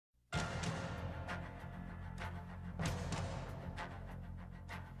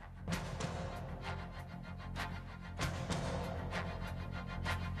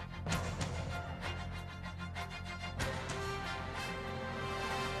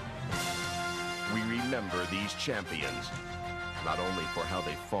remember these champions, not only for how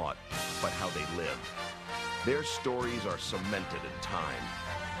they fought, but how they lived. Their stories are cemented in time.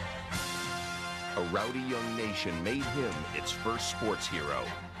 A rowdy young nation made him its first sports hero.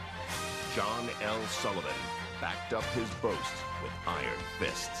 John L.Sullivan backed up his boasts with iron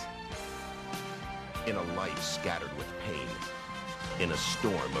fists. In a life scattered with pain, in a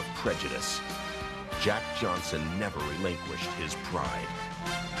storm of prejudice, Jack Johnson never relinquished his pride.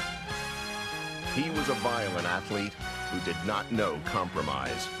 He was a violent athlete who did not know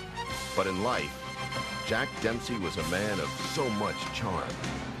compromise. But in life, Jack Dempsey was a man of so much charm.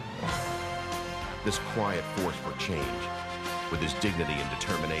 This quiet force for change, with his dignity and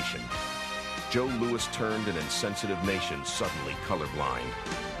determination, Joe Louis turned an insensitive nation suddenly colorblind.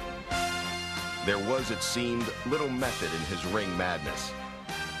 There was, it seemed, little method in his ring madness.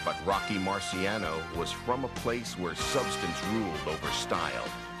 But Rocky Marciano was from a place where substance ruled over style.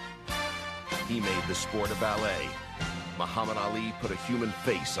 He made the sport a ballet. Muhammad Ali put a human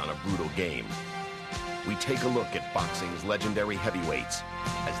face on a brutal game. We take a look at boxing's legendary heavyweights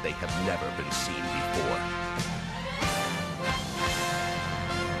as they have never been seen before.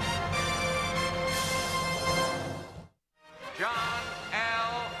 John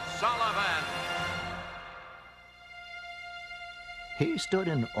L.Sullivan. He stood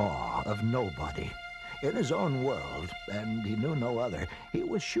in awe of nobody. In his own world, and he knew no other, he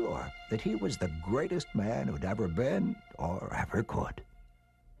was sure that he was the greatest man who'd ever been or ever could.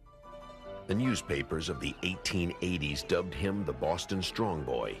 The newspapers of the 1880s dubbed him the Boston Strong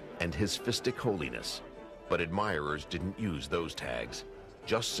Boy and his fistic holiness. But admirers didn't use those tags.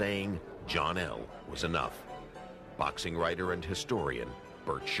 Just saying John L. was enough. Boxing writer and historian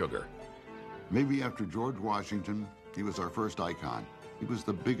Bert Sugar. Maybe after George Washington, he was our first icon. He was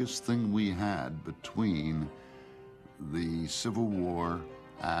the biggest thing we had between the Civil War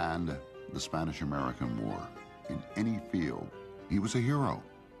and the Spanish-American War. In any field, he was a hero.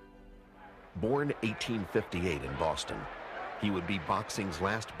 Born 1858 in Boston, he would be boxing's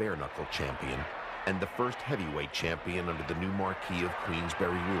last bare-knuckle champion and the first heavyweight champion under the new marquee of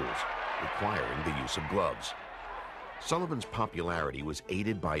Queensberry rules, requiring the use of gloves. Sullivan's popularity was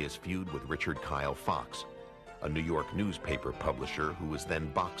aided by his feud with Richard Kyle Fox, a New York newspaper publisher who was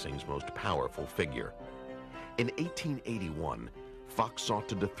then boxing's most powerful figure. In 1881, Fox sought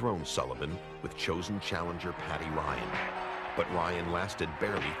to dethrone Sullivan with chosen challenger Paddy Ryan. But Ryan lasted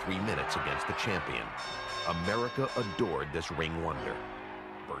barely 3 minutes against the champion. America adored this ring wonder.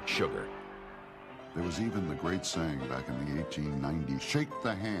 Bert Sugar. There was even the great saying back in the 1890s, shake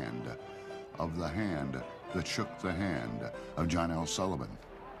the hand that shook the hand of John L. Sullivan.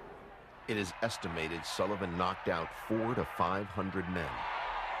 It is estimated Sullivan knocked out 400 to 500 men.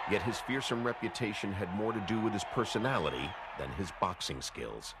 Yet his fearsome reputation had more to do with his personality than his boxing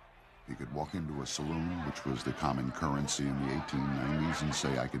skills. He could walk into a saloon, which was the common currency in the 1890s, and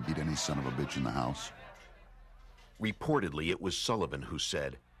say, I could beat any son of a bitch in the house. Reportedly, it was Sullivan who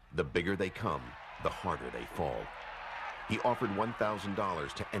said, the bigger they come, the harder they fall. He offered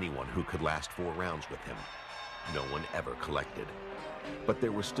 $1,000 to anyone who could last 4 rounds with him. No one ever collected. But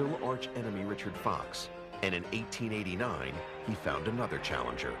there was still arch-enemy Richard Fox, and in 1889, he found another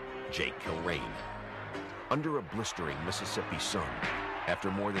challenger, Jake Kilrain. Under a blistering Mississippi sun, after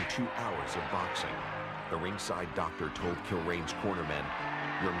more than 2 hours of boxing, the ringside doctor told Kilrain's cornermen,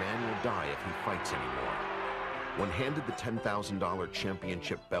 your man will die if he fights anymore. When handed the $10,000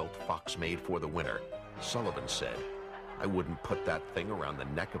 championship belt Fox made for the winner, Sullivan said, I wouldn't put that thing around the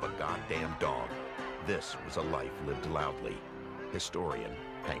neck of a goddamn dog. This was a life lived loudly. Historian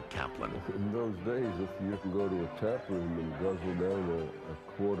Hank Kaplan. In those days, if you can go to a tap room and guzzle down a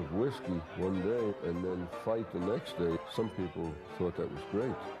quart of whiskey one day and then fight the next day, some people thought that was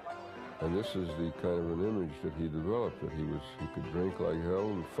great. And this is the kind of an image that he developed, that he could drink like hell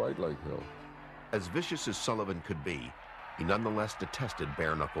and fight like hell. As vicious as Sullivan could be, he nonetheless detested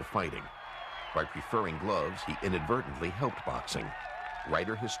bare-knuckle fighting. By preferring gloves, he inadvertently helped boxing.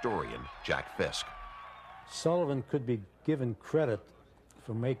 Writer-historian Jack Fisk. Sullivan could be given credit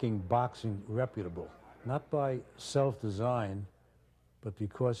for making boxing reputable, not by self-design, but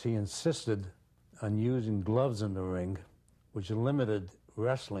because he insisted on using gloves in the ring, which limited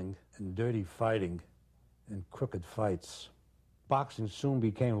wrestling and dirty fighting and crooked fights. Boxing soon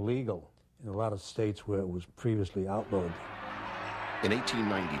became legal in a lot of states where it was previously outlawed. In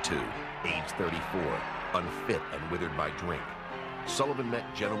 1892, age 34, unfit and withered by drink, Sullivan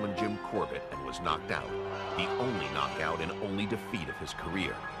met Gentleman Jim Corbett and was knocked out, the only knockout and only defeat of his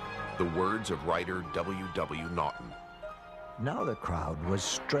career. The words of writer W.W. Naughton. Now the crowd was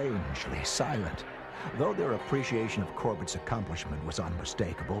strangely silent. Though their appreciation of Corbett's accomplishment was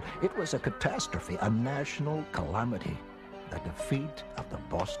unmistakable, it was a catastrophe, a national calamity. The defeat of the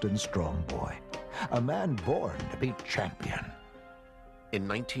Boston Strong Boy, a man born to be champion. In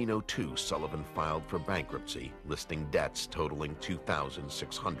 1902, Sullivan filed for bankruptcy, listing debts totaling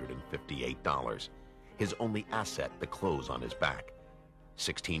 $2,658. His only asset, the clothes on his back.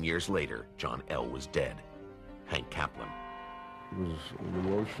 16 years later, John L. was dead. Hank Kaplan. It was an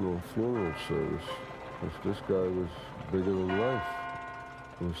emotional funeral service, because this guy was bigger than life.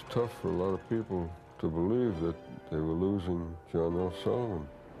 It was tough for a lot of people to believe that they were losing John L.Sullivan.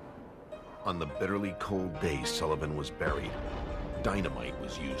 On the bitterly cold day Sullivan was buried, dynamite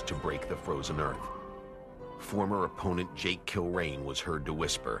was used to break the frozen earth. Former opponent Jake Kilrain was heard to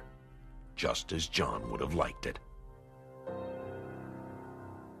whisper, just as John would have liked it.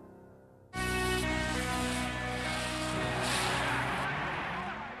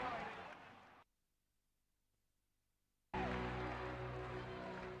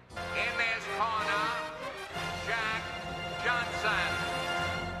 In this corner, Jack Johnson.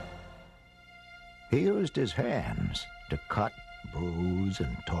 He used his hands to cut, bruise,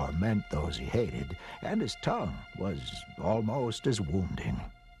 and torment those he hated, and his tongue was almost as wounding.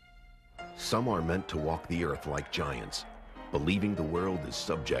 Some are meant to walk the earth like giants, believing the world is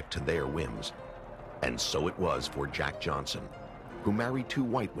subject to their whims. And so it was for Jack Johnson, who married 2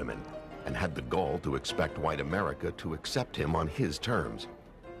 white women and had the gall to expect white America to accept him on his terms.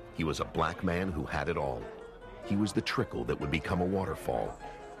 He was a black man who had it all. He was the trickle that would become a waterfall,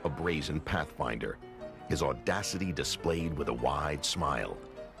 a brazen pathfinder, his audacity displayed with a wide smile.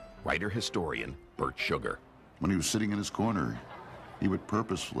 Writer-historian Bert Sugar. When he was sitting in his corner, he would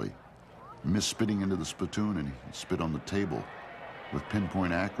purposefully miss spitting into the spittoon, and he'd spit on the table with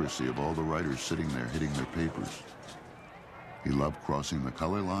pinpoint accuracy of all the writers sitting there hitting their papers. He loved crossing the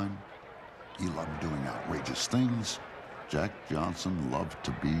color line. He loved doing outrageous things. Jack Johnson loved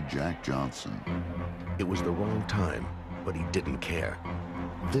to be Jack Johnson. It was the wrong time, but he didn't care.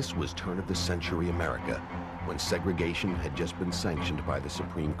 This was turn-of-the-century America, when segregation had just been sanctioned by the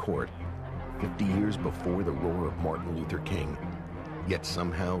Supreme Court, 50 years before the roar of Martin Luther King. Yet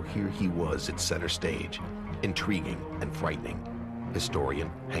somehow here he was at center stage, intriguing and frightening.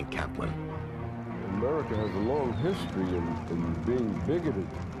 Historian Hank Kaplan. America has a long history in being bigoted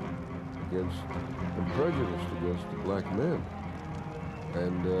against and prejudiced against the black man.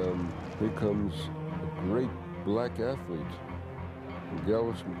 And here comes a great black athlete from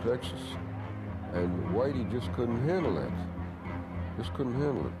Galveston, Texas. And Whitey just couldn't handle that. Just couldn't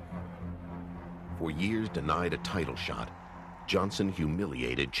handle it. For years denied a title shot, Johnson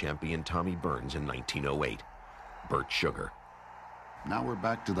humiliated champion Tommy Burns in 1908. Bert Sugar. Now we're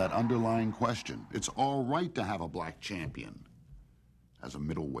back to that underlying question. It's all right to have a black champion. As a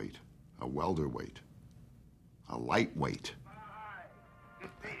middleweight, a welterweight, a lightweight, a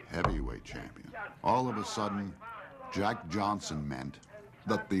heavyweight champion. All of a sudden, Jack Johnson meant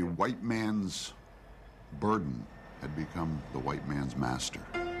that the white man's burden had become the white man's master.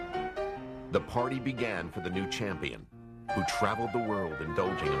 The party began for the new champion, who traveled the world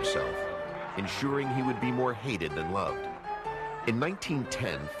indulging himself, ensuring he would be more hated than loved. In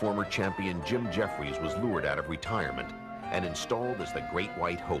 1910, former champion Jim Jeffries was lured out of retirement and installed as the Great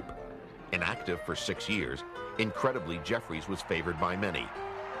White Hope. Inactive for 6 years, incredibly, Jeffries was favored by many.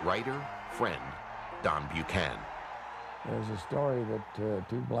 Writer, friend, Don Buchanan. There's a story that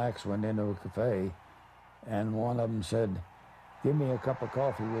 2 blacks went into a cafe, and one of them said, "Give me a cup of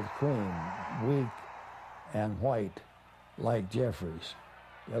coffee with cream, weak and white, like Jeffries."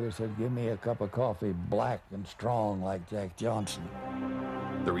 The other said, "Give me a cup of coffee, black and strong, like Jack Johnson."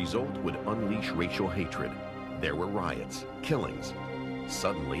 The result would unleash racial hatred. There were riots, killings.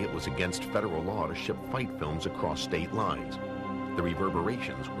 Suddenly, it was against federal law to ship fight films across state lines. The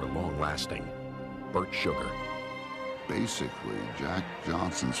reverberations were long-lasting. Bert Sugar. Basically, Jack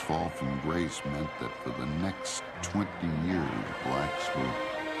Johnson's fall from grace meant that for the next 20 years, blacks were,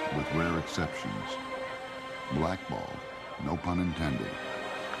 with rare exceptions, blackballed, no pun intended,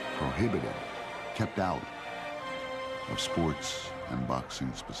 prohibited, kept out of sports and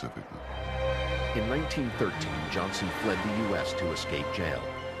boxing specifically. In 1913, Johnson fled the U.S. to escape jail.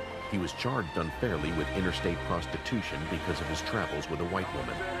 He was charged unfairly with interstate prostitution because of his travels with a white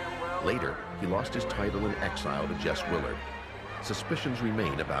woman. Later, he lost his title in exile to Jess Willard. Suspicions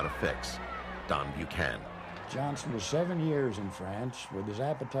remain about a fix. Don Buchanan. Johnson was 7 years in France with his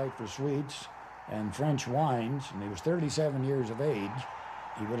appetite for sweets and French wines, and he was 37 years of age.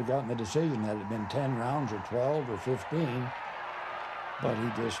 He would have gotten the decision had it been 10 rounds or 12 or 15, but he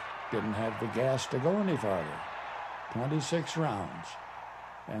just didn't have the gas to go any farther. 26 rounds,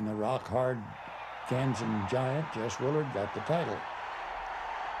 and the rock-hard Kansas giant Jess Willard got the title.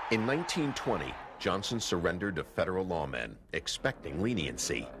 In 1920, Johnson surrendered to federal lawmen, expecting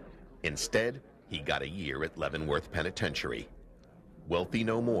leniency. Instead, he got a year at Leavenworth Penitentiary. Wealthy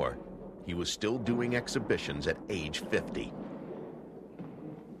no more, he was still doing exhibitions at age 50.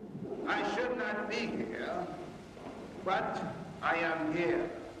 I should not be here, but I am here.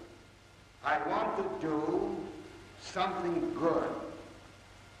 I want to do something good.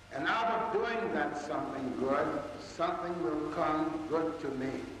 And out of doing that something good, something will come good to me.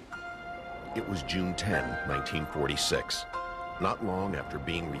 It was June 10, 1946. Not long after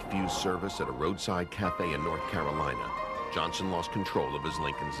being refused service at a roadside cafe in North Carolina, Johnson lost control of his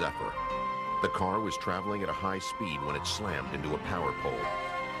Lincoln Zephyr. The car was traveling at a high speed when it slammed into a power pole.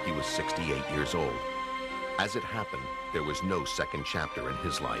 He was 68 years old. As it happened, there was no second chapter in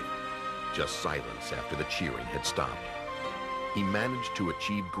his life, just silence after the cheering had stopped. He managed to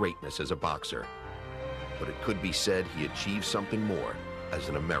achieve greatness as a boxer, but it could be said he achieved something more as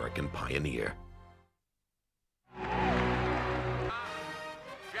an American pioneer.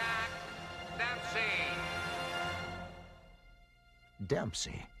 Jack Dempsey.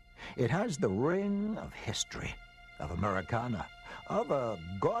 Dempsey. It has the ring of history, of Americana, of a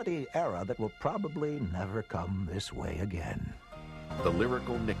gaudy era that will probably never come this way again. The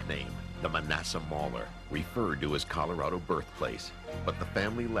lyrical nickname, the Manasseh Mauler, referred to his Colorado birthplace, but the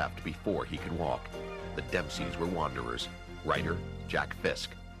family left before he could walk. The Dempseys were wanderers. Writer Jack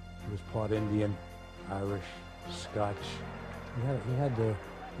Fisk. He was part Indian, Irish, Scotch. He had the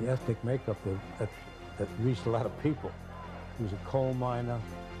ethnic makeup that reached a lot of people. He was a coal miner.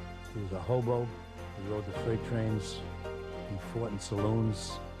 He was a hobo. He rode the freight trains. He fought in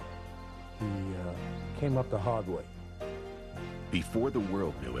saloons. He came up the hard way. Before the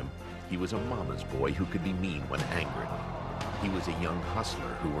world knew him, he was a mama's boy who could be mean when angered. He was a young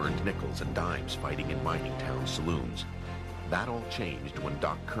hustler who earned nickels and dimes fighting in mining town saloons. That all changed when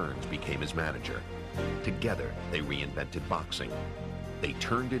Doc Kearns became his manager. Together, they reinvented boxing. They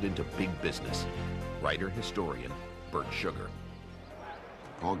turned it into big business. Writer-historian Bert Sugar.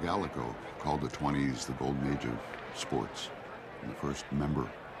 Paul Gallico called the 20s the golden age of sports. And the first member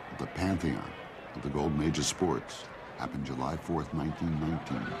of the pantheon of the golden age of sports happened July 4th,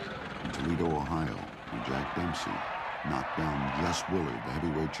 1919, in Toledo, Ohio, when Jack Dempsey knocked down Jess Willard, the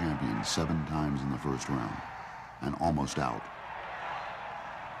heavyweight champion, 7 times in the first round, and almost out.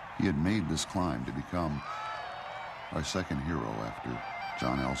 He had made this climb to become our second hero after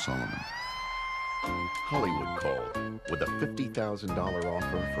John L.Sullivan. Hollywood called with a $50,000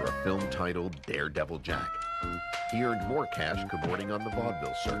 offer for a film titled Daredevil Jack. He earned more cash cavorting on the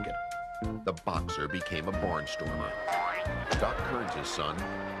vaudeville circuit. The boxer became a barnstormer. Doc Kearns' son,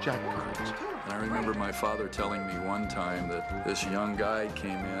 Jack Kearns. And I remember my father telling me one time that this young guy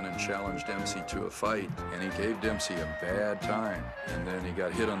came in and challenged Dempsey to a fight, and he gave Dempsey a bad time. And then he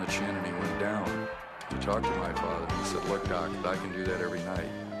got hit on the chin and he went down. He talked to my father and he said, "Look, Doc, I can do that every night."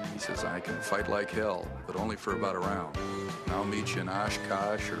 He says, "I can fight like hell, but only for about a round. And I'll meet you in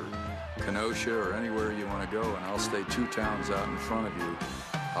Oshkosh or Kenosha or anywhere you want to go, and I'll stay 2 towns out in front of you.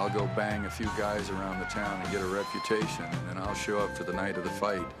 I'll go bang a few guys around the town and get a reputation, and then I'll show up for the night of the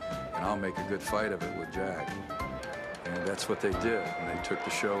fight, and I'll make a good fight of it with Jack." And that's what they did, and they took the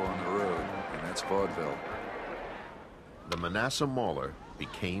show on the road, and that's vaudeville. The Manasseh Mauler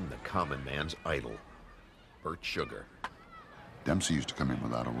became the common man's idol, Bert Sugar. Dempsey used to come in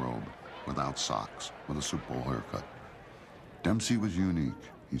without a robe, without socks, with a Super Bowl haircut. Dempsey was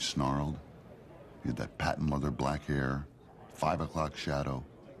unique. He snarled. He had that patent leather black hair, 5 o'clock shadow,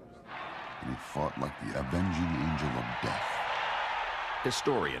 and he fought like the avenging angel of death.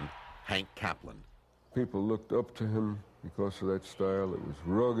 Historian Hank Kaplan. People looked up to him because of that style. It was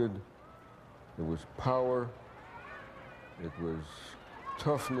rugged, it was power, it was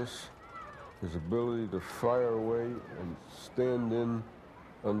toughness, his ability to fire away and stand in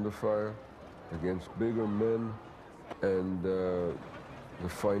under fire against bigger men, and the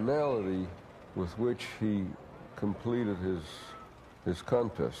finality with which he completed his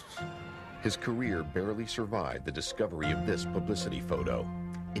contests. His career barely survived the discovery of this publicity photo.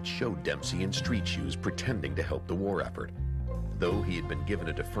 It showed Dempsey in street shoes pretending to help the war effort. Though he had been given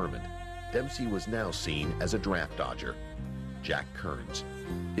a deferment, Dempsey was now seen as a draft dodger. Jack Kearns.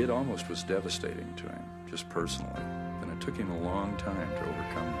 It almost was devastating to him, just personally, and it took him a long time to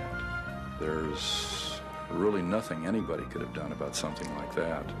overcome that. There's really nothing anybody could have done about something like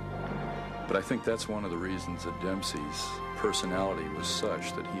that. But I think that's one of the reasons that Dempsey's personality was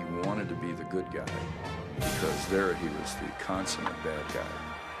such that he wanted to be the good guy, because there he was the consummate bad guy.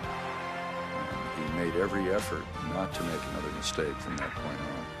 And he made every effort not to make another mistake from that point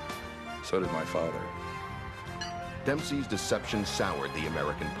on. So did my father. Dempsey's deception soured the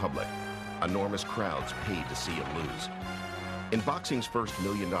American public. Enormous crowds paid to see him lose. In boxing's first $1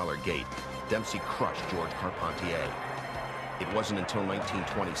 million gate, Dempsey crushed George Carpentier. It wasn't until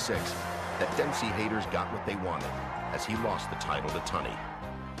 1926 that Dempsey haters got what they wanted, as he lost the title to Tunney.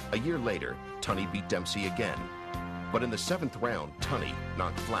 A year later, Tunney beat Dempsey again. But in the 7th round, Tunney,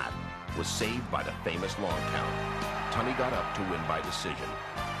 knocked flat, was saved by the famous long count. Tunney got up to win by decision.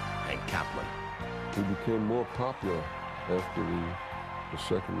 Hank Kaplan. He became more popular after the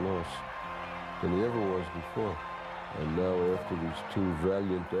second loss than he ever was before. And now, after these 2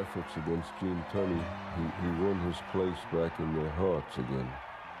 valiant efforts against Gene Tunney, he won his place back in their hearts again.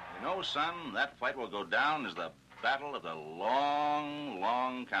 You know, son, that fight will go down as the battle of the long,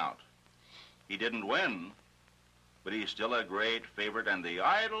 long count. He didn't win, but he's still a great favorite and the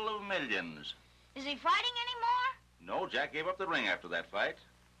idol of millions. Is he fighting anymore? No, Jack gave up the ring after that fight.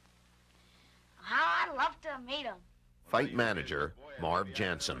 How I'd love to meet him. Fight manager, Marv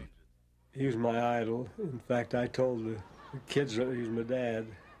Jansen. He was my idol. In fact, I told the kids that he was my dad,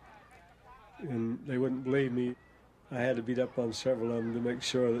 and they wouldn't believe me. I had to beat up on several of them to make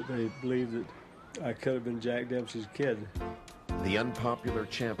sure that they believed that I could have been Jack Dempsey's kid. The unpopular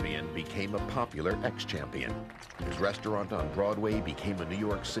champion became a popular ex-champion. His restaurant on Broadway became a New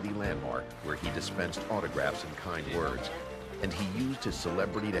York City landmark where he dispensed autographs and kind words. And he used his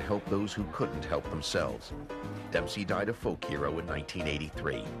celebrity to help those who couldn't help themselves. Dempsey died a folk hero in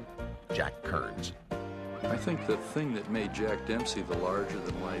 1983. Jack Kearns. I think the thing that made Jack Dempsey the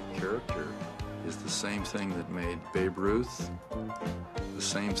larger-than-life character is the same thing that made Babe Ruth, the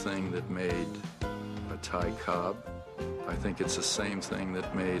same thing that made a Ty Cobb. I think it's the same thing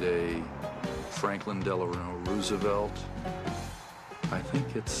that made a Franklin Delano Roosevelt. I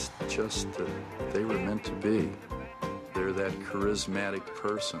think it's just that they were meant to be. They're that charismatic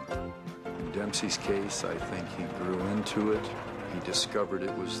person. In Dempsey's case, I think he grew into it. He discovered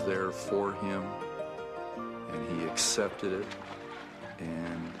it was there for him, and he accepted it,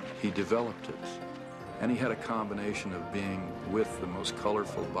 and he developed it. And he had a combination of being with the most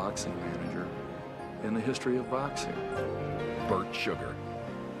colorful boxing manager in the history of boxing. Burt Sugar.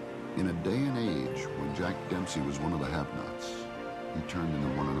 In a day and age when Jack Dempsey was one of the have-nots, he turned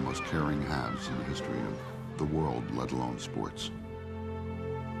into one of the most caring haves in the history of the world, let alone sports.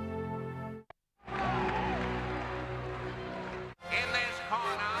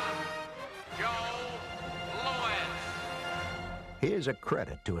 Here's a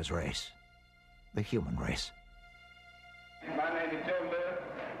credit to his race, the human race. My name is Joe Lewis,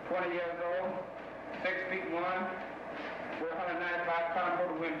 20 years old, 6 feet 1. We're 195 pounds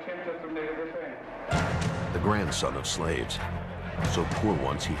for the win championship from this ring. The grandson of slaves. So poor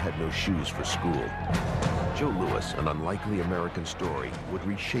once he had no shoes for school. Joe Louis, an unlikely American story, would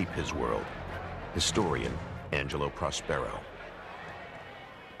reshape his world. Historian Angelo Prospero.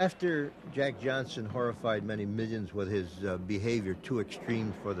 After Jack Johnson horrified many millions with his behavior too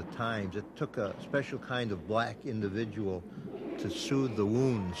extreme for the times, it took a special kind of black individual to soothe the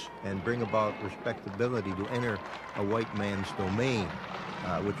wounds and bring about respectability to enter a white man's domain,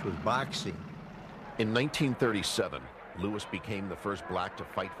 which was boxing. In 1937, Louis became the first black to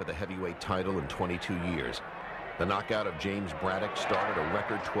fight for the heavyweight title in 22 years. The knockout of James Braddock started a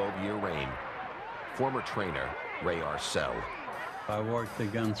record 12-year reign. Former trainer Ray Arcel. I worked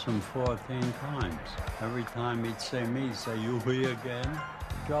against him 14 times. Every time he'd say me, he'd say, "You here again?"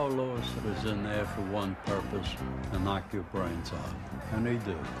 Joe Louis was in there for one purpose, to knock your brains out. And he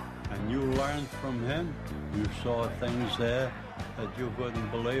did. And you learned from him. You saw things there that you couldn't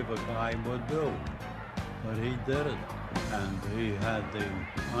believe a guy would do. But he did it. And he had the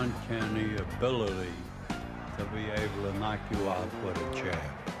uncanny ability to be able to knock you out with a jab.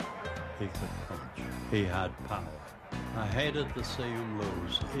 He could punch. He had power. I hated to see him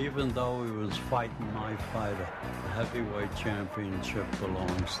lose, even though he was fighting my fighter. The heavyweight championship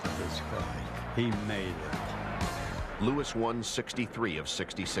belongs to this guy. He made it. Louis won 63 of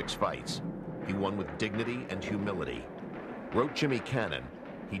 66 fights. He won with dignity and humility. Wrote Jimmy Cannon,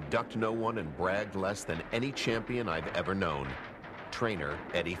 he ducked no one and bragged less than any champion I've ever known. Trainer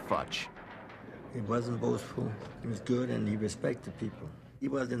Eddie Futch. He wasn't boastful. He was good and he respected people. He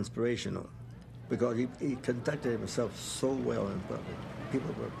was inspirational because he conducted himself so well in public.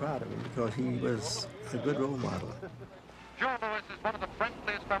 People were proud of him because he was a good role model. Joe Louis is one of the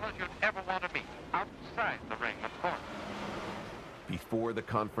friendliest fellows you'd ever want to meet, outside the ring, of course. Before the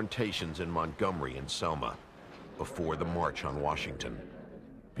confrontations in Montgomery and Selma, before the March on Washington,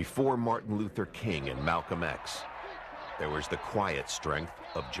 before Martin Luther King and Malcolm X, there was the quiet strength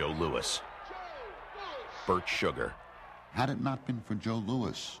of Joe Louis. Burt Sugar. Had it not been for Joe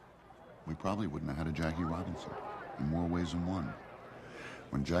Louis, we probably wouldn't have had a Jackie Robinson in more ways than one.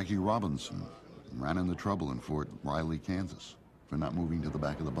 When Jackie Robinson ran into trouble in Fort Riley, Kansas, for not moving to the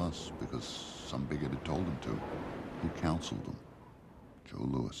back of the bus because some bigot had told him to, who counseled him? Joe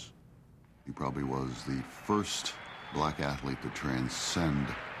Louis. He probably was the first black athlete to transcend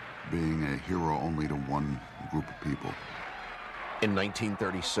being a hero only to one group of people. In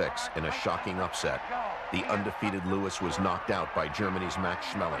 1936, in a shocking upset, the undefeated Louis was knocked out by Germany's Max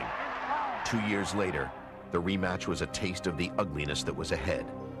Schmeling. 2 years later, the rematch was a taste of the ugliness that was ahead.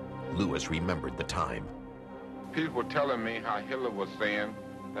 Louis remembered the time. People were telling me how Hitler was saying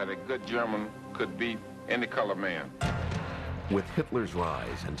that a good German could beat any color man. With Hitler's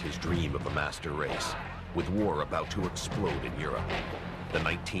rise and his dream of a master race, with war about to explode in Europe, the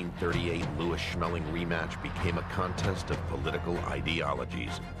 1938 Louis-Schmeling rematch became a contest of political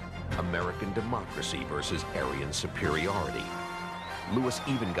ideologies. American democracy versus Aryan superiority. Louis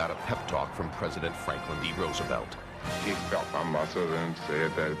even got a pep talk from President Franklin D. Roosevelt. He felt my muscles and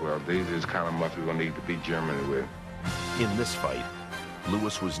said that, well, these are the kind of muscles we're going to need to beat Germany with. In this fight,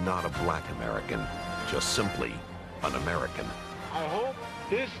 Louis was not a black American, just simply an American. I hope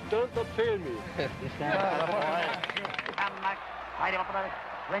this doesn't fail me. Tied him up with a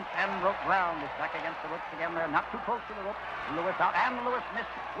clinch and rope round. He's back against the ropes again. They're not too close to the rope. Louis out, and Louis missed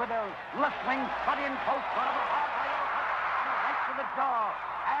with a left swing, cut in close, got a hard and a right to the jaw,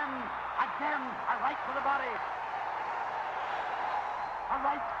 and again a right to the body. A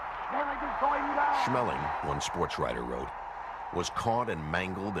right, there it is going down. Schmeling, one sports writer wrote, was caught and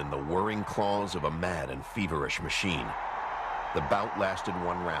mangled in the whirring claws of a mad and feverish machine. The bout lasted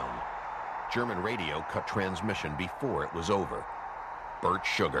 1 round. German radio cut transmission before it was over. Burt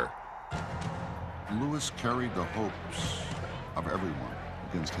Sugar. Louis carried the hopes of everyone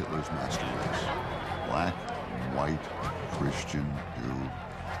against Hitler's master race. Black, white, Christian,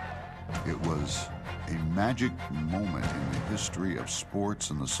 Jew. It was a magic moment in the history of sports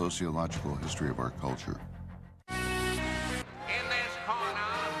and the sociological history of our culture. In this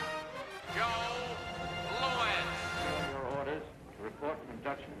corner, Joe Louis. Your orders to report from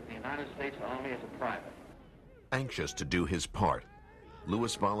induction to the United States Army as a private. Anxious to do his part,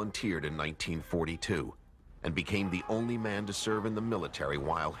 Louis volunteered in 1942 and became the only man to serve in the military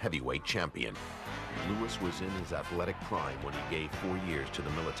while heavyweight champion. Louis was in his athletic prime when he gave 4 years to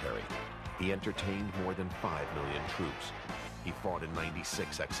the military. He entertained more than 5 million troops. He fought in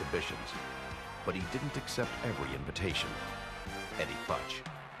 96 exhibitions, but he didn't accept every invitation. Eddie Futch.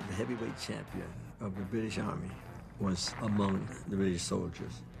 The heavyweight champion of the British Army was among the British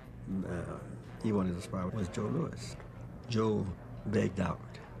soldiers. He wanted to spar with Joe Louis. Joe begged out.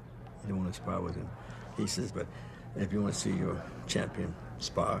 He didn't want to spar with him. He says, but if you want to see your champion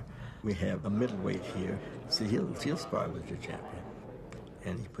spar, we have a middleweight here. See, he'll spar with your champion.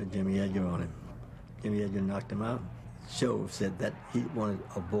 And he put Jimmy Edgar on him. Jimmy Edgar knocked him out. Joe said that he wanted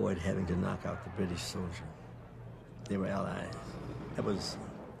to avoid having to knock out the British soldier. They were allies. That was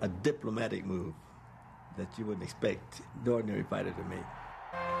a diplomatic move that you wouldn't expect the ordinary fighter to make.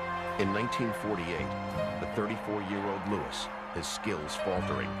 In 1948, the 34-year-old Louis, his skills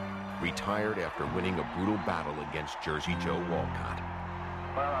faltering, retired after winning a brutal battle against Jersey Joe Walcott.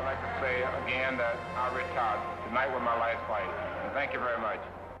 Well, I'd like to say again that I retired. Tonight was my last fight. And thank you very much.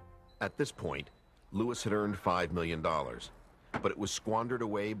 At this point, Louis had earned $5 million, but it was squandered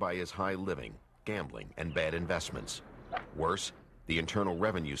away by his high living, gambling, and bad investments. Worse, the Internal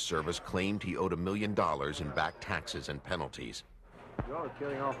Revenue Service claimed he owed $1 million in back taxes and penalties. Well, it's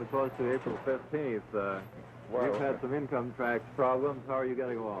getting awfully close to April 15th. Well, you've had some income tax problems. How are you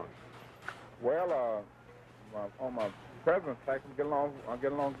getting along? Well, on my present tax, I'm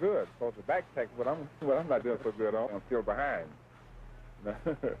getting along good. So the back tax, what I'm not doing so good on, I'm still behind.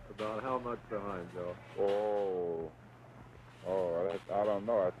 About how much behind, Joe? I don't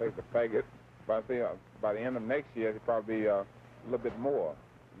know. I think the fact is, by the end of next year, it'll probably be a little bit more.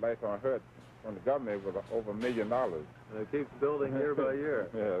 Last time I heard from the government, it was over $1 million. And it keeps building year by year.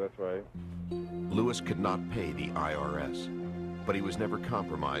 Yeah, that's right. Louis could not pay the IRS, but he was never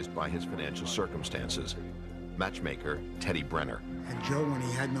compromised by his financial circumstances. Matchmaker Teddy Brenner. And Joe, when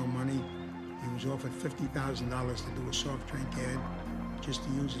he had no money, he was offered $50,000 to do a soft drink ad just to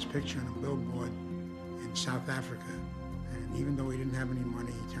use his picture on a billboard in South Africa. And even though he didn't have any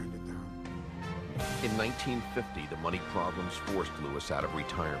money, he turned it down. In 1950, the money problems forced Louis out of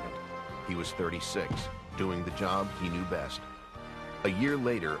retirement. He was 36, doing the job he knew best. A year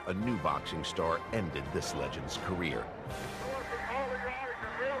later, a new boxing star ended this legend's career.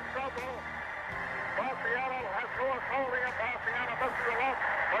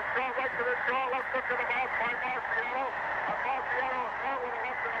 Let's go right to the jaw. Left hook to the mouth by Marciano. And Marciano is now with a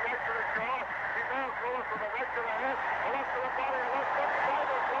left and a right to the jaw. He nails Lewis with a right to the head, a left to the body, a left hook side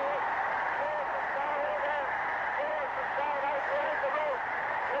of Lewis. Lewis is down again. Lewis is down outside the rope.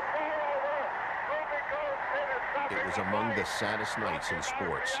 It's all over. Ruby goes in and stops. It was among the saddest nights in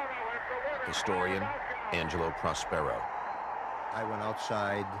sports. Historian Angelo Prospero. I went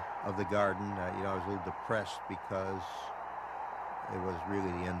outside of the garden. I was a little depressed because it was really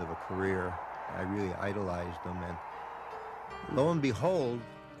the end of a career. I really idolized him. And lo and behold,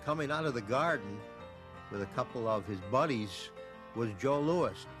 coming out of the garden with a couple of his buddies was Joe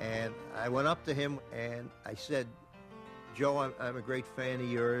Louis. And I went up to him and I said, Joe, I'm a great fan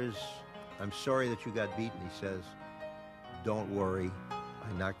of yours. I'm sorry that you got beaten. He says, don't worry.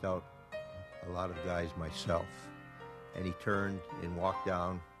 I knocked out a lot of guys myself. And he turned and walked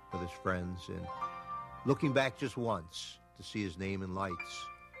down with his friends, and looking back just once to see his name in lights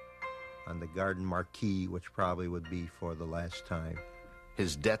on the garden marquee, which probably would be for the last time.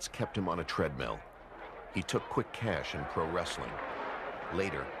 His debts kept him on a treadmill. He took quick cash in pro wrestling.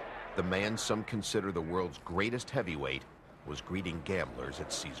 Later, the man some consider the world's greatest heavyweight was greeting gamblers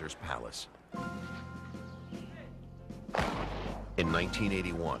at Caesar's Palace. In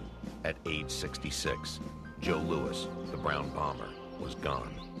 1981, at age 66, Joe Louis, the Brown Bomber, was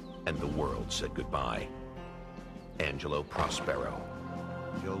gone, and the world said goodbye. Angelo Prospero.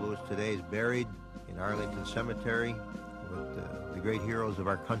 Joe Louis today is buried in Arlington Cemetery with the great heroes of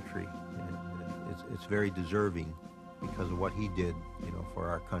our country. And it's very deserving because of what he did, for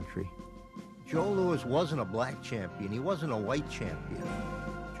our country. Joe Louis wasn't a black champion. He wasn't a white champion.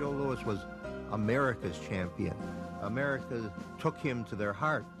 Joe Louis was America's champion. America took him to their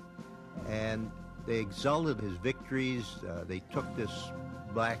heart, and they exalted his victories. They took this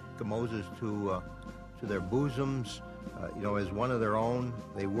black Moses to their bosoms, as one of their own.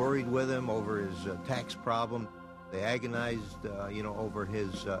 They worried with him over his tax problem. They agonized, over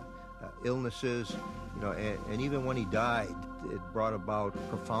his illnesses, and even when he died, it brought about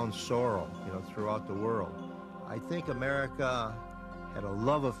profound sorrow, throughout the world. I think America had a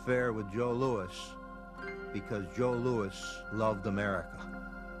love affair with Joe Louis because Joe Louis loved America.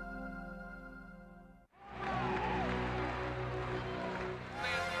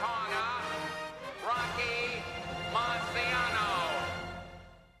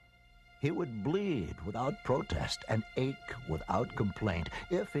 He would bleed without protest and ache without complaint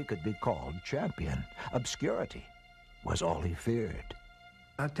if he could be called champion. Obscurity was all he feared.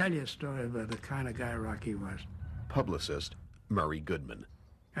 I'll tell you a story about the kind of guy Rocky was. Publicist Murray Goodman.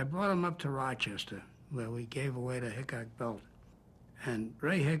 I brought him up to Rochester, where we gave away the Hickok belt. And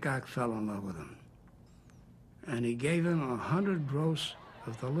Ray Hickok fell in love with him. And he gave him 100 gross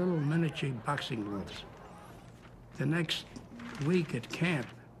of the little miniature boxing gloves. The next week at camp,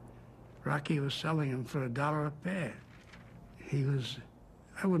 Rocky was selling him for $1 a pair. He was,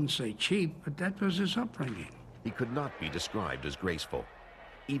 I wouldn't say cheap, but that was his upbringing. He could not be described as graceful.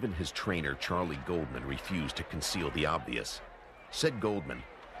 Even his trainer, Charlie Goldman, refused to conceal the obvious. Said Goldman,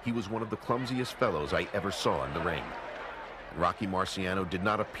 he was one of the clumsiest fellows I ever saw in the ring. Rocky Marciano did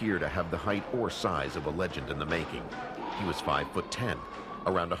not appear to have the height or size of a legend in the making. He was 5'10",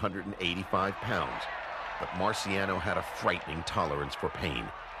 around 185 pounds. But Marciano had a frightening tolerance for pain,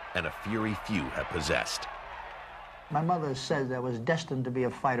 and a fury few have possessed. My mother says I was destined to be a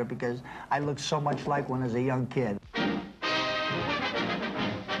fighter because I looked so much like one as a young kid.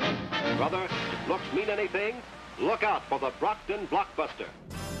 Brother, if looks mean anything, look out for the Brockton Blockbuster.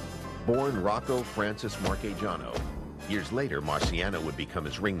 Born Rocco Francis Marchegiano, years later Marciano would become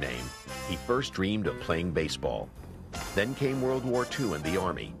his ring name. He first dreamed of playing baseball. Then came World War II and the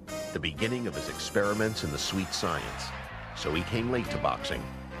Army, the beginning of his experiments in the sweet science. So he came late to boxing,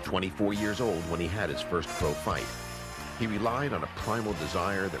 24 years old when he had his first pro fight. He relied on a primal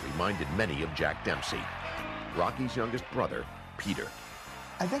desire that reminded many of Jack Dempsey, Rocky's youngest brother, Peter.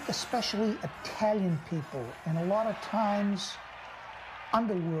 I think especially Italian people, and a lot of times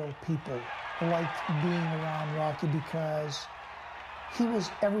underworld people, liked being around Rocky because he was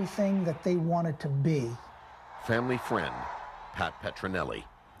everything that they wanted to be. Family friend, Pat Petronelli.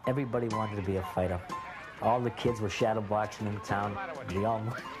 Everybody wanted to be a fighter. All the kids were shadow boxing in town. They all,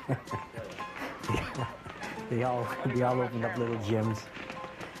 they all opened up little gyms.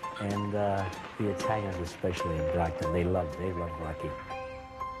 And the Italians, especially in Brockton, they loved Rocky.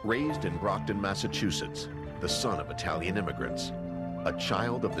 Raised in Brockton, Massachusetts, the son of Italian immigrants, a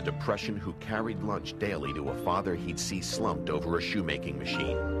child of the Depression who carried lunch daily to a father he'd see slumped over a shoemaking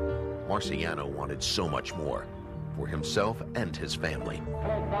machine, Marciano wanted so much more for himself and his family.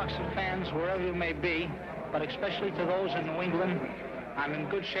 Hello, boxing fans, wherever you may be, but especially to those in New England, I'm in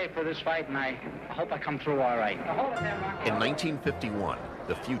good shape for this fight, and I hope I come through all right. In 1951,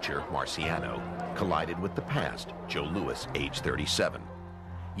 the future, Marciano, collided with the past, Joe Louis, age 37.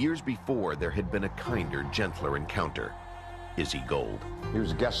 Years before, there had been a kinder, gentler encounter. Izzy Gold. He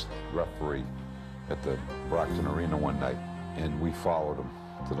was a guest referee at the Brockton Arena one night, and we followed him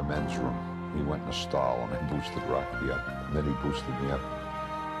to the men's room. He went in a stall, and I boosted Rocky up, and then he boosted me up.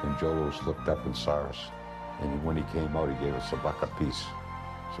 And Joe Louis looked up and saw us, and when he came out, he gave us $1 apiece.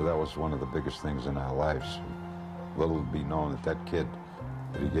 So that was one of the biggest things in our lives. Little to be known that that kid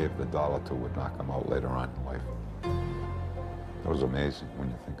that he gave the $1 to would knock him out later on in life. That was amazing when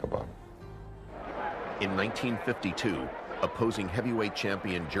you think about it. In 1952, opposing heavyweight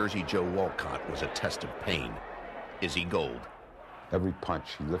champion Jersey Joe Walcott was a test of pain. Izzy Gold. Every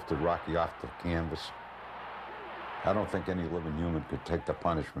punch, he lifted Rocky off the canvas. I don't think any living human could take the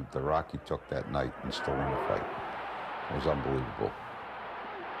punishment that Rocky took that night and still win a fight. It was unbelievable.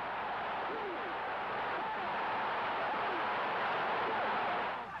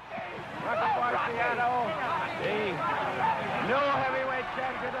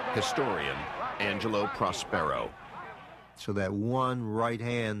 Historian Angelo Prospero. So that one right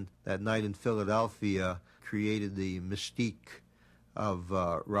hand that night in Philadelphia created the mystique of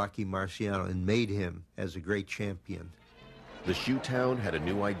Rocky Marciano and made him as a great champion. The shoetown had a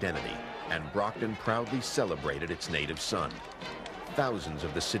new identity, and Brockton proudly celebrated its native son. Thousands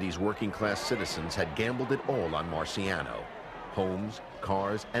of the city's working-class citizens had gambled it all on Marciano. Homes,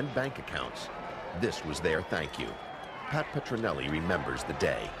 cars, and bank accounts. This was their thank you. Pat Petronelli remembers the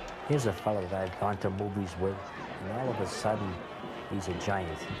day. Here's a fellow that I'd gone to movies with, and all of a sudden, he's a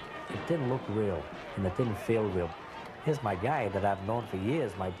giant. It didn't look real, and it didn't feel real. Here's my guy that I've known for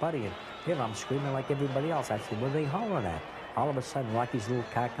years, my buddy, and here I'm screaming like everybody else. I said, what are they hollering at? All of a sudden, Rocky's little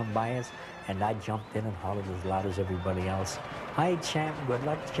car come by us, and I jumped in and hollered as loud as everybody else. Hi, champ. Good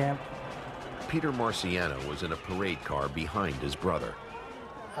luck, champ. Peter Marciano was in a parade car behind his brother.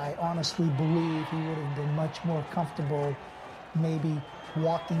 I honestly believe he would have been much more comfortable maybe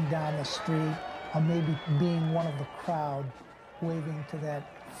walking down the street or maybe being one of the crowd waving to that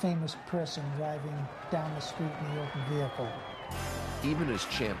famous person driving down the street in the open vehicle. Even as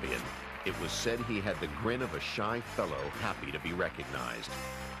champion, it was said he had the grin of a shy fellow happy to be recognized.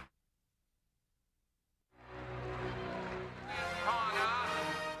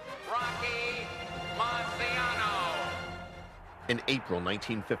 In April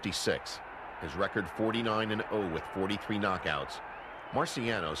 1956, his record 49-0 with 43 knockouts,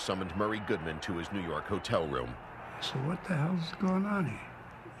 Marciano summoned Murray Goodman to his New York hotel room. I said, what the hell's going on here?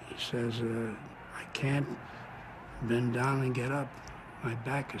 He says, I can't bend down and get up. My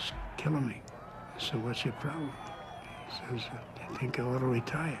back is killing me. I said, what's your problem? He says, I think I ought to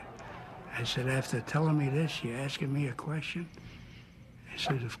retire. I said, after telling me this, you're asking me a question? He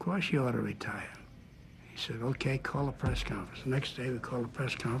said, of course you ought to retire. He said, okay, call a press conference. The next day we called a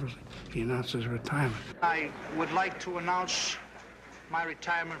press conference. He announced his retirement. I would like to announce my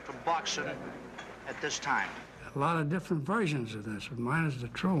retirement from boxing at this time. A lot of different versions of this, but mine is the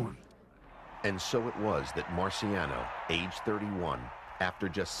true one. And so it was that Marciano, age 31, after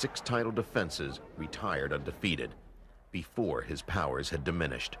just 6 title defenses, retired undefeated, before his powers had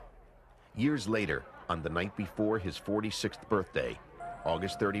diminished. Years later, on the night before his 46th birthday,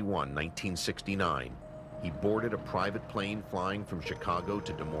 August 31, 1969, he boarded a private plane flying from Chicago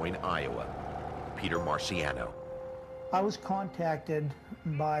to Des Moines, Iowa. Peter Marciano. I was contacted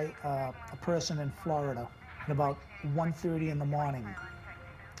by a person in Florida at about 1:30 in the morning.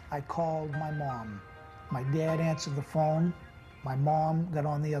 I called my mom. My dad answered the phone. My mom got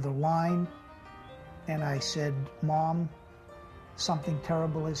on the other line, and I said, Mom, something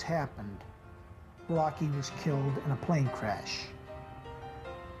terrible has happened. Rocky was killed in a plane crash.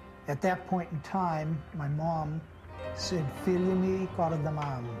 At that point in time, my mom said, Filho mi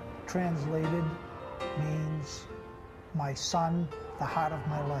coração. Translated means, my son, the heart of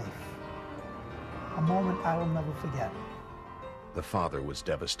my life. A moment I will never forget. The father was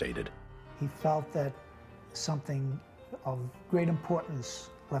devastated. He felt that something of great importance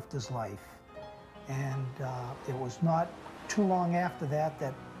left his life. And it was not too long after that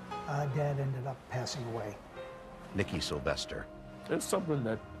that Dad ended up passing away. Nicky Sylvester. There's something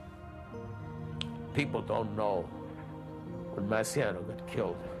that people don't know. When Marciano got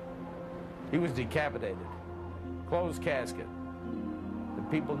killed, he was decapitated, closed casket, and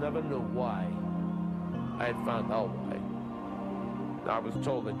people never knew why. I had found out why. I was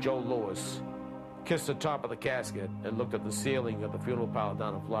told that Joe Louis kissed the top of the casket and looked at the ceiling of the funeral parlor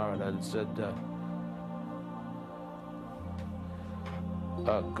down in Florida and said,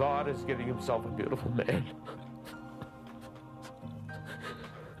 God is giving himself a beautiful man.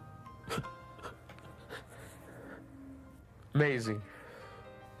 Amazing.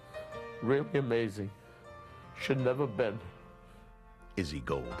 Really amazing. Should never been. Izzy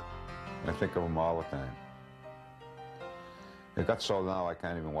Gold. I think of him all the time. It got so now I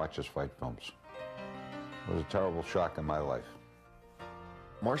can't even watch his fight films. It was a terrible shock in my life.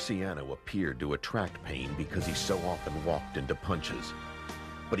 Marciano appeared to attract pain because he so often walked into punches.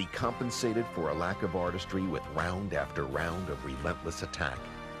 But he compensated for a lack of artistry with round after round of relentless attack.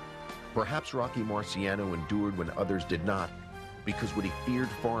 Perhaps Rocky Marciano endured when others did not, because what he feared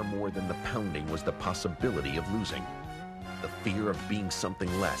far more than the pounding was the possibility of losing. The fear of being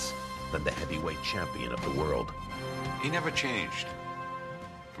something less than the heavyweight champion of the world. He never changed.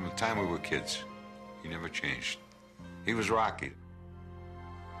 From the time we were kids, he never changed. He was Rocky.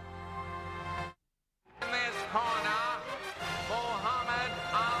 In this corner, Muhammad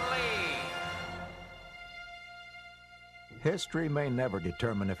Ali. History may never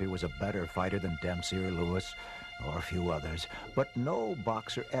determine if he was a better fighter than Dempsey or Lewis, or a few others, but no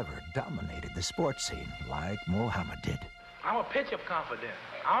boxer ever dominated the sports scene like Muhammad did. I'm a pitch of confidence.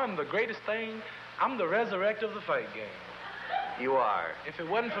 I'm the greatest thing. I'm the resurrector of the fight game. You are. If it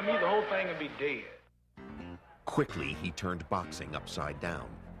wasn't for me, the whole thing would be dead. Quickly, he turned boxing upside down.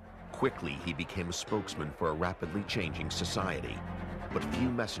 Quickly, he became a spokesman for a rapidly changing society. But few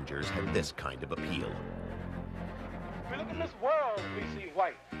messengers had this kind of appeal. We look at Miss World, we see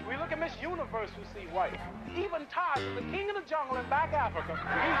white. We look at Miss Universe, we see white. Even Tarzan, the king of the jungle in back Africa, he's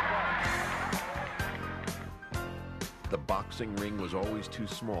white. The boxing ring was always too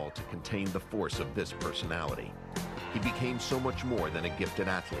small to contain the force of this personality. He became so much more than a gifted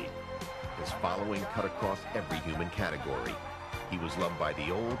athlete. His following cut across every human category. He was loved by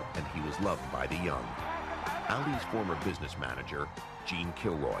the old, and he was loved by the young. Ali's former business manager, Gene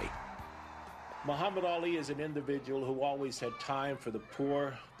Kilroy. Muhammad Ali is an individual who always had time for the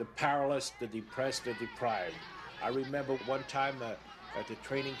poor, the powerless, the depressed, the deprived. I remember one time at the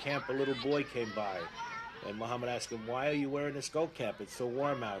training camp, a little boy came by, and Muhammad asked him, "Why are you wearing a skull cap? It's so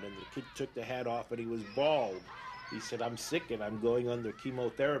warm out." And the kid took the hat off, and he was bald. He said, "I'm sick, and I'm going under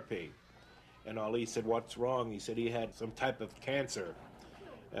chemotherapy." And Ali said, "What's wrong?" He said he had some type of cancer.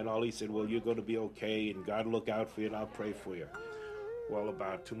 And Ali said, "Well, you're going to be okay, and God look out for you, and I'll pray for you." Well,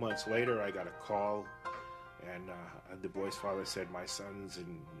 about 2 months later, I got a call, and the boy's father said, "My son's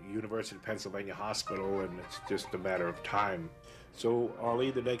in University of Pennsylvania Hospital, and it's just a matter of time." So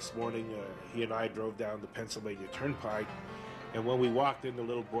Ali, the next morning, he and I drove down the Pennsylvania Turnpike, and when we walked in, the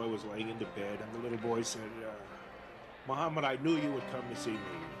little boy was laying in the bed, and the little boy said, "Muhammad, I knew you would come to see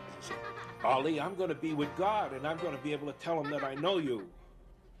me." He said, "Ali, I'm going to be with God, and I'm going to be able to tell him that I know you."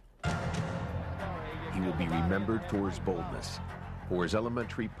 He will be remembered for his boldness, for his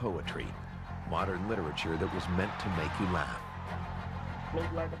elementary poetry, modern literature that was meant to make you laugh.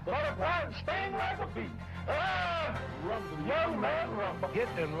 Float like a butterfly and sting like a bee. Young man, rumble. Hit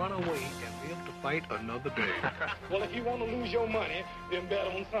and run away and live to fight another day. Well, if you want to lose your money, then bet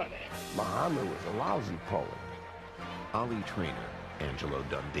on Sunday. Muhammad was a lousy poet. Ali trainer, Angelo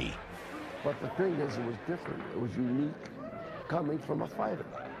Dundee. But the thing is, it was different. It was unique coming from a fighter.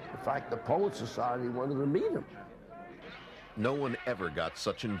 In fact, the Poet Society wanted to meet him. No one ever got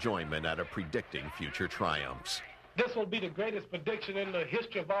such enjoyment out of predicting future triumphs. This will be the greatest prediction in the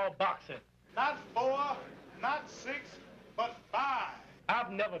history of all boxing. Not 4, not 6, but 5.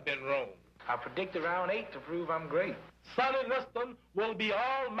 I've never been wrong. I predicted round 8 to prove I'm great. Sonny Liston will be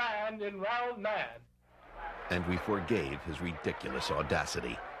all mine in round 9. And we forgave his ridiculous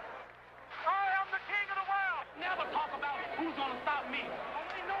audacity. I am the king of the world. Never talk about who's going to stop me.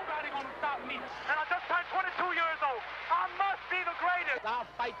 Ain't nobody going to stop me. And I just turned 22 years old. I must be the greatest. I'll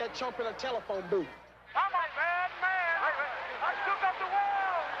fight that chump in a telephone booth. I'm a bad man. I shook up the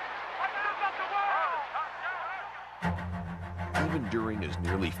world. I shook up the world. Even during his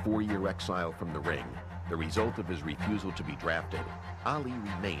nearly 4-year exile from the ring, the result of his refusal to be drafted, Ali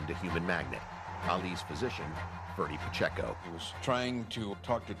remained a human magnet. Ali's physician, Ferdy Pacheco. He was trying to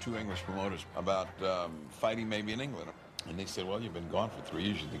talk to 2 English promoters about fighting maybe in England. And they said, "Well, you've been gone for 3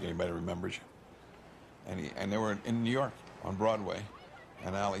 years. You think anybody remembers you?" And they were in New York on Broadway.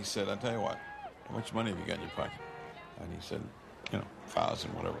 And Ali said, "I'll tell you what, how much money have you got in your pocket?" And he said,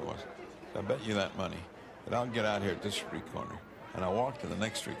 1,000, whatever it was. "I bet you that money that I'll get out here at this street corner, and I'll walk to the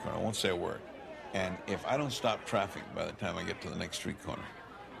next street corner. I won't say a word. And if I don't stop traffic by the time I get to the next street corner,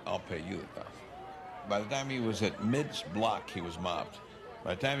 I'll pay you the 1,000. By the time he was at mid-block, he was mobbed.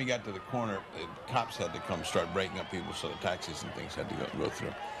 By the time he got to the corner, the cops had to come start breaking up people, so the taxis and things had to go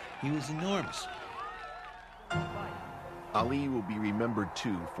through. He was enormous. Ali will be remembered,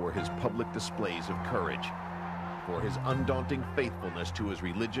 too, for his public displays of courage, for his undaunting faithfulness to his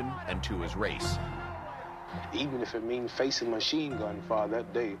religion and to his race, Even if it means facing machine gun fire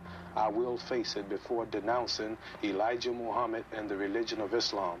that day, I will face it before denouncing Elijah Muhammad and the religion of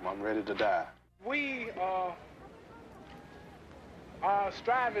Islam. I'm ready to die. We are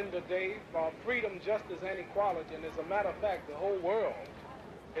striving today for freedom, justice, and equality. And as a matter of fact, the whole world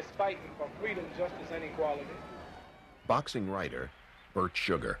is fighting for freedom, justice, and equality. Boxing writer Bert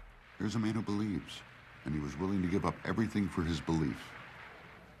Sugar. There's a man who believes, and he was willing to give up everything for his belief.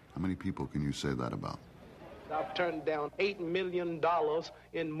 How many people can you say that about? I've turned down $8 million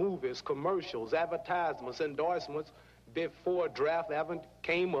in movies, commercials, advertisements, endorsements before draft haven't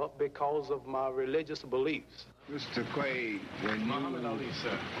came up because of my religious beliefs. Mr. Clay, when Muhammad Ali,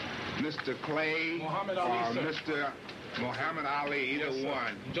 sir. Mr. Clay Muhammad Ali, or sir. Mr. Muhammad Ali, either Yes,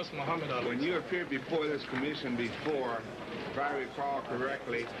 one. Just Muhammad Ali. When you appeared before this commission before, if I recall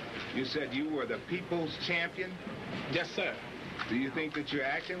correctly, you said you were the people's champion? Yes, sir. Do you think that you're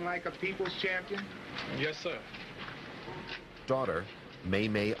acting like a people's champion? Yes, sir. Daughter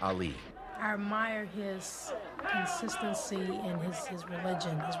May Ali. I admire his consistency in his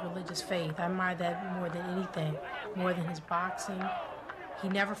religion, his religious faith. I admire that more than anything, more than his boxing. He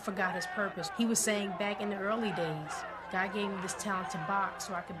never forgot his purpose. He was saying back in the early days, God gave me this talent to box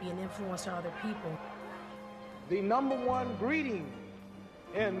so I could be an influence to other people. The number one greeting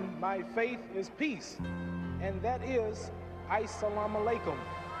in my faith is peace, and that is Assalamu alaikum.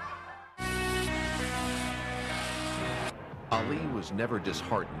 Ali was never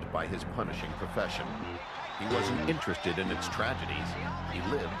disheartened by his punishing profession. He wasn't interested in its tragedies. He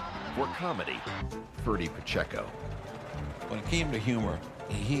lived for comedy. Ferdy Pacheco. When it came to humor,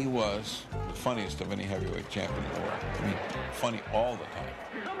 he was the funniest of any heavyweight champion in the world. I mean, funny all the time.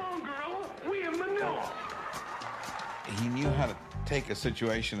 Come on, girl. We in Manila. He knew how to take a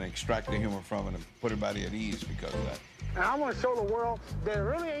situation and extract the humor from it and put everybody at ease because of that. And I want to show the world there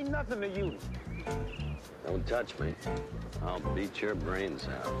really ain't nothing to you. Don't touch me. I'll beat your brains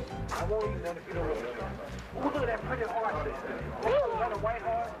out. I won't eat none if you don't want to. Ooh, look at that pretty horse there. Ooh, is that a white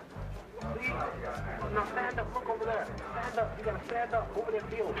horse? See? Now stand up, look over there. Stand up, you gotta stand up over that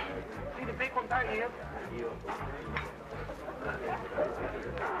field. See the big one down here?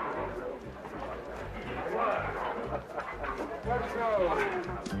 Let's go.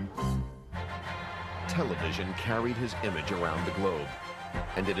 Television carried his image around the globe,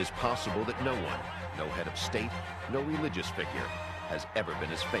 and it is possible that no one, no head of state, no religious figure, has ever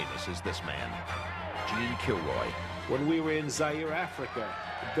been as famous as this man, Gene Kilroy. When we were in Zaire, Africa,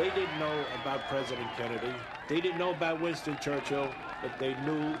 they didn't know about President Kennedy. They didn't know about Winston Churchill, but they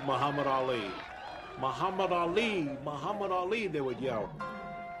knew Muhammad Ali. Muhammad Ali, Muhammad Ali, they would yell.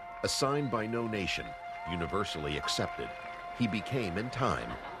 Assigned by no nation, universally accepted, he became in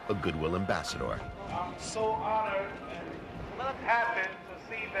time a goodwill ambassador. I'm so honored and happy to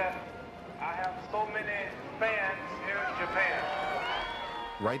see that I have so many fans here in Japan.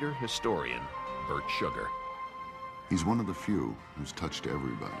 Writer-historian Bert Sugar. He's one of the few who's touched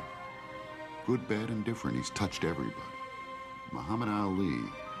everybody. Good, bad, and different, he's touched everybody. Muhammad Ali,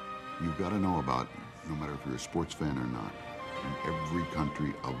 you've got to know about, no matter if you're a sports fan or not, in every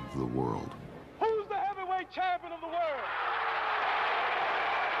country of the world. Who's the heavyweight champion of the world?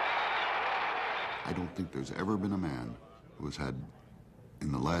 I don't think there's ever been a man who has had,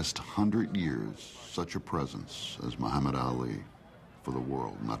 in the last 100 years, such a presence as Muhammad Ali for the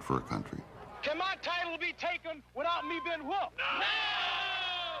world, not for a country. Can my title be taken without me being whooped?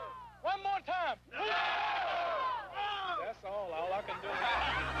 No! One more time. No! That's all I can do.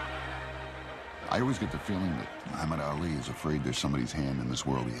 I always get the feeling that Muhammad Ali is afraid there's somebody's hand in this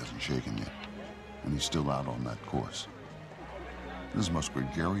world he hasn't shaken yet, and he's still out on that course. This is the most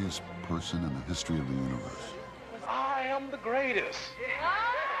gregarious person in the history of the universe. I am the greatest.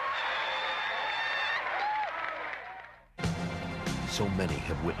 So many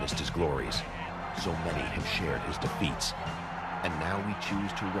have witnessed his glories. So many have shared his defeats. And now we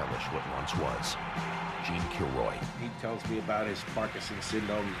choose to relish what once was. Gene Kilroy. He tells me about his Parkinson's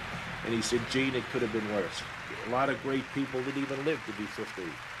syndrome, and he said, Gene, it could have been worse. A lot of great people didn't even live to be 50.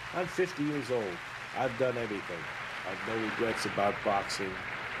 I'm 50 years old. I've done everything. I have no regrets about boxing.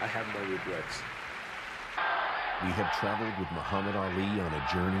 I have no regrets. We have traveled with Muhammad Ali on a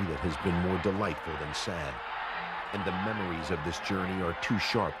journey that has been more delightful than sad. And the memories of this journey are too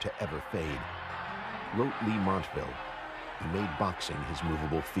sharp to ever fade. Wrote Lee Montville, he made boxing his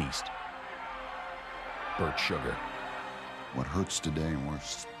movable feast. Bert Sugar. What hurts today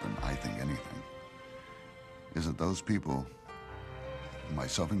worse than I think anything is that those people,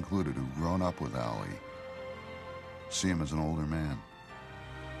 myself included, who've grown up with Ali, see him as an older man,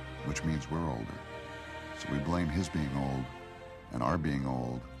 which means we're older. So we blame his being old and our being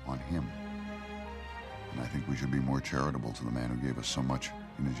old on him. And I think we should be more charitable to the man who gave us so much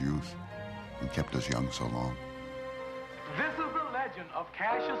in his youth and kept us young so long. This is the legend of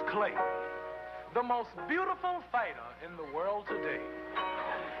Cassius Clay, the most beautiful fighter in the world today.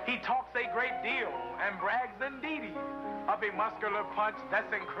 He talks a great deal and brags indeedy of a muscular punch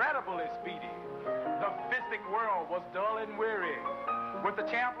that's incredibly speedy. The fistic world was dull and weary. With a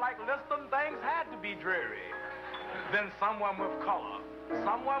champ like Liston, things had to be dreary. Then someone with color,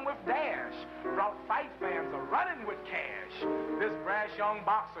 someone with dash, brought fight fans a running with cash. This brash young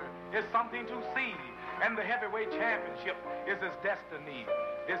boxer is something to see, and the heavyweight championship is his destiny.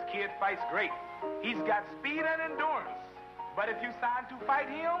 This kid fights great. He's got speed and endurance. But if you sign to fight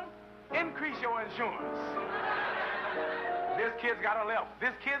him, increase your insurance. This kid's got a left,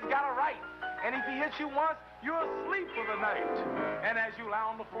 this kid's got a right. And if he hits you once, you're asleep for the night. And as you lie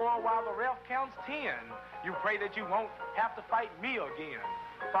on the floor while the ref counts 10, you pray that you won't have to fight me again.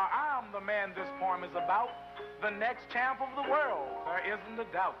 For I'm the man this poem is about, the next champ of the world, there isn't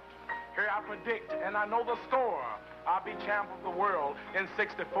a doubt. Here I predict, and I know the score, I'll be champ of the world in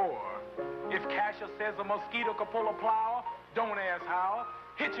 64. If Cassius says a mosquito could pull a plow, don't ask how,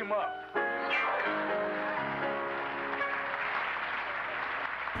 hitch him up.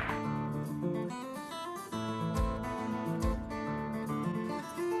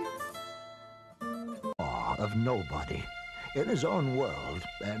 Of nobody. In his own world,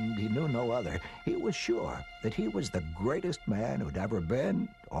 and he knew no other, he was sure that he was the greatest man who'd ever been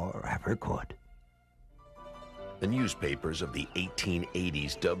or ever could. The newspapers of the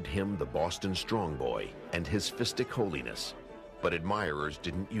 1880s dubbed him the Boston Strong Boy and his fistic holiness, but admirers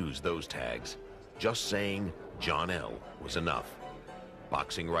didn't use those tags. Just saying John L. was enough.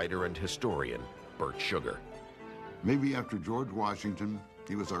 Boxing writer and historian Bert Sugar. Maybe after George Washington,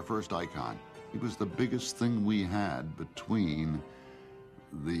 he was our first icon. He was the biggest thing we had between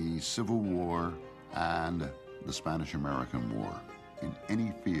the Civil War and the Spanish-American War. In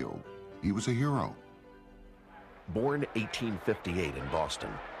any field, he was a hero. Born 1858 in Boston,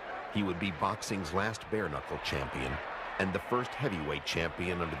 he would be boxing's last bare-knuckle champion and the first heavyweight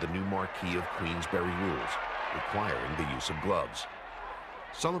champion under the new Marquis of Queensberry rules, requiring the use of gloves.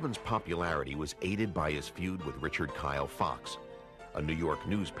 Sullivan's popularity was aided by his feud with Richard Kyle Fox, a New York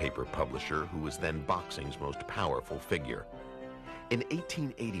newspaper publisher who was then boxing's most powerful figure. In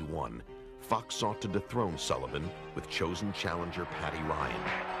 1881, Fox sought to dethrone Sullivan with chosen challenger Paddy Ryan.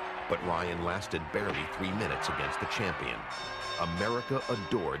 But Ryan lasted barely 3 minutes against the champion. America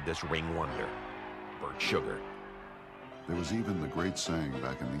adored this ring wonder, Bert Sugar. There was even the great saying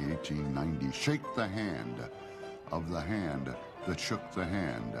back in the 1890s, shake the hand that shook the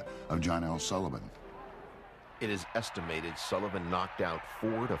hand of John L.Sullivan. It is estimated Sullivan knocked out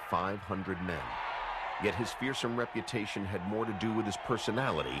 400 to 500 men. Yet his fearsome reputation had more to do with his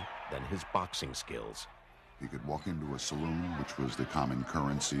personality than his boxing skills. He could walk into a saloon, which was the common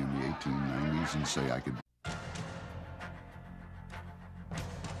currency in the 1890s, and say, I could...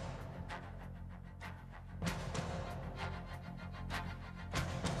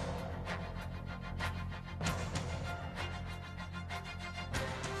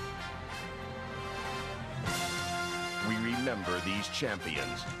 We remember these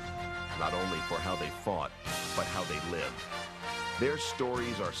champions, not only for how they fought, but how they lived. Their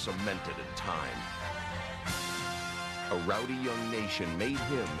stories are cemented in time. A rowdy young nation made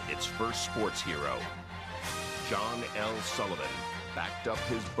him its first sports hero. John L.Sullivan backed up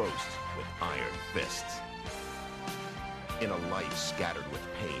his boasts with iron fists. In a life scattered with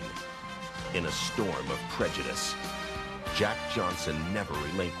pain, in a storm of prejudice, Jack Johnson never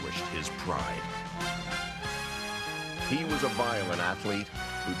relinquished his pride. He was a violent athlete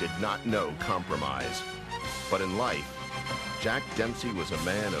who did not know compromise. But in life, Jack Dempsey was a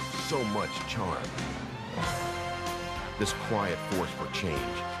man of so much charm. This quiet force for change,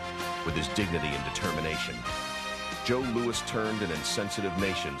 with his dignity and determination, Joe Louis turned an insensitive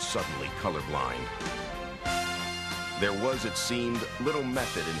nation suddenly colorblind. There was, it seemed, little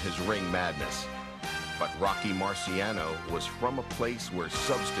method in his ring madness. But Rocky Marciano was from a place where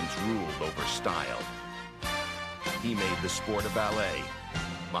substance ruled over style. He made the sport a ballet.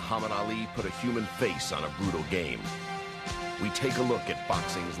 Muhammad Ali put a human face on a brutal game. We take a look at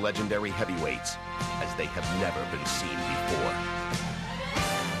boxing's legendary heavyweights as they have never been seen before.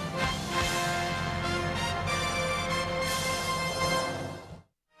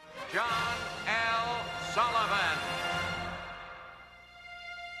 John L.Sullivan.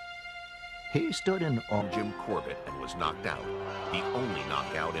 He stood in awe of Jim Corbett and was knocked out, the only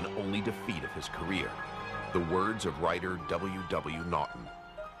knockout and only defeat of his career. The words of writer W.W. Naughton.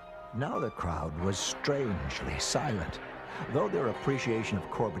 Now the crowd was strangely silent, Though their appreciation of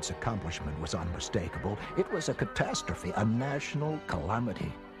Corbett's accomplishment was unmistakable, it was a catastrophe, a national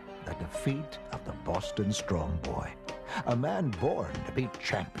calamity. The defeat of the Boston Strong Boy, a man born to be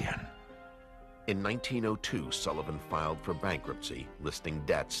champion. In 1902, Sullivan filed for bankruptcy, listing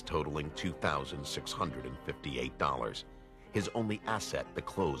debts totaling $2,658. His only asset, the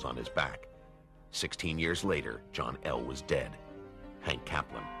clothes on his back. 16 years later, John L. was dead. Hank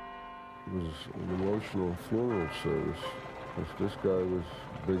Kaplan. It was an emotional funeral service, because this guy was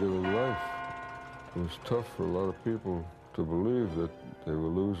bigger than life. It was tough for a lot of people to believe that they were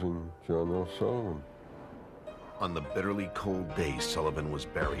losing John L.Sullivan. On the bitterly cold day Sullivan was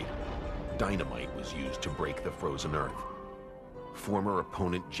buried, dynamite was used to break the frozen earth. Former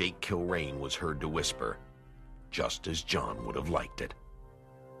opponent Jake Kilrain was heard to whisper, just as John would have liked it.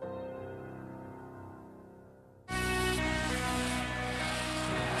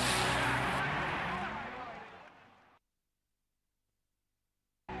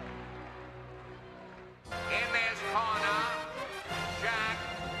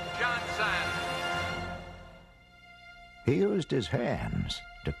 He used his hands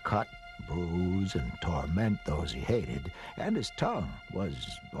to cut, bruise, and torment those he hated, and his tongue was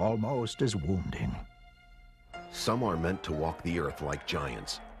almost as wounding. Some are meant to walk the earth like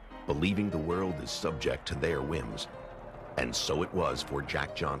giants, believing the world is subject to their whims. And so it was for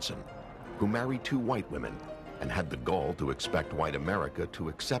Jack Johnson, who married 2 white women and had the gall to expect white America to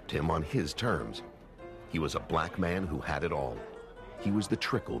accept him on his terms. He was a black man who had it all. He was the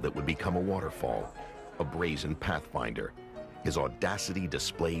trickle that would become a waterfall, a brazen pathfinder, his audacity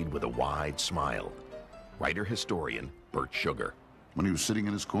displayed with a wide smile. Writer-historian Bert Sugar. When he was sitting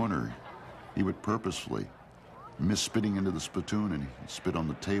in his corner, he would purposefully miss spitting into the spittoon, and he'd spit on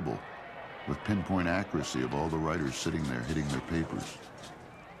the table with pinpoint accuracy of all the writers sitting there hitting their papers.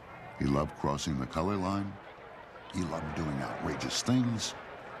 He loved crossing the color line. He loved doing outrageous things.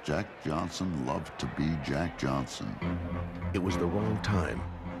 Jack Johnson loved to be Jack Johnson. It was the wrong time,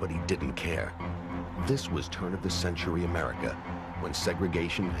 but he didn't care. This was turn-of-the-century America, when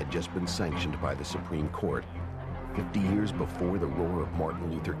segregation had just been sanctioned by the Supreme Court, 50 years before the roar of Martin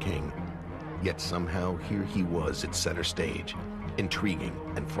Luther King. Yet somehow here he was at center stage, intriguing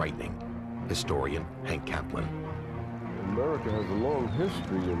and frightening. Historian Hank Kaplan. America has a long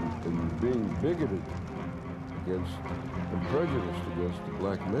history in being bigoted against and prejudiced against the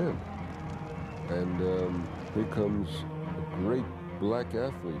black man. And here comes a great black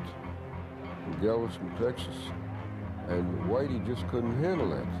athlete from Galveston, Texas. And Whitey just couldn't handle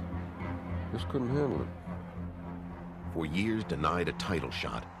that. Just couldn't handle it. For years denied a title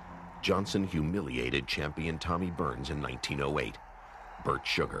shot, Johnson humiliated champion Tommy Burns in 1908. Bert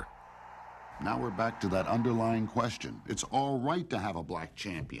Sugar. Now we're back to that underlying question. It's all right to have a black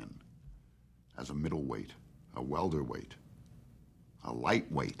champion. As a middleweight, a welterweight, a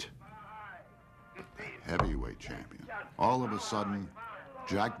lightweight, heavyweight champion. All of a sudden,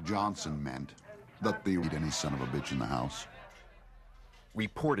 Jack Johnson meant that they eat any son of a bitch in the house.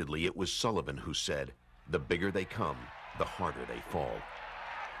 Reportedly, it was Sullivan who said, the bigger they come, the harder they fall.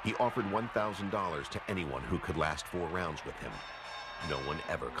 He offered $1,000 to anyone who could last 4 rounds with him. No one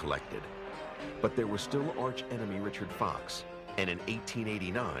ever collected. But there was still arch-enemy Richard Fox, and in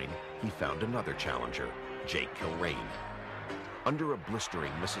 1889, he found another challenger, Jake Kilrain. Under a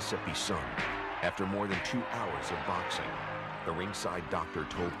blistering Mississippi sun, after more than 2 hours of boxing, the ringside doctor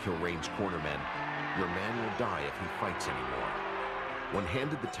told Kilrain's cornermen, your man will die if he fights anymore. When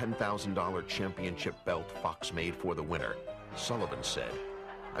handed the $10,000 championship belt Fox made for the winner, Sullivan said,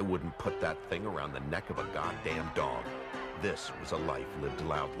 I wouldn't put that thing around the neck of a goddamn dog. This was a life lived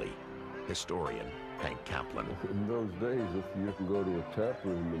loudly. Historian Hank Kaplan. In those days, if you can go to a tap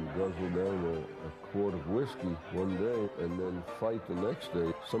room and guzzle down a quart of whiskey one day and then fight the next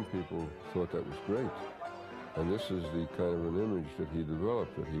day, some people thought that was great. And this is the kind of an image that he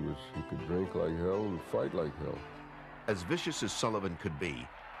developed, that he could drink like hell and fight like hell. As vicious as Sullivan could be,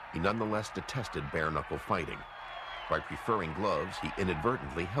 he nonetheless detested bare-knuckle fighting. By preferring gloves, he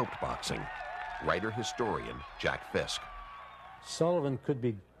inadvertently helped boxing. Writer-historian Jack Fisk. Sullivan could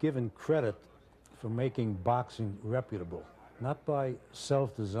be given credit for making boxing reputable, not by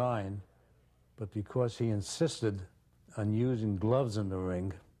self-design, but because he insisted on using gloves in the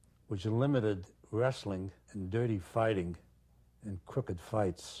ring, which limited wrestling and dirty fighting and crooked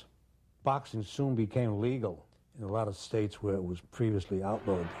fights. Boxing soon became legal in a lot of states where it was previously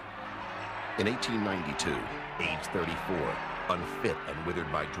outlawed. In 1892, age 34, unfit and withered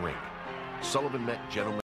by drink, Sullivan met gentlemen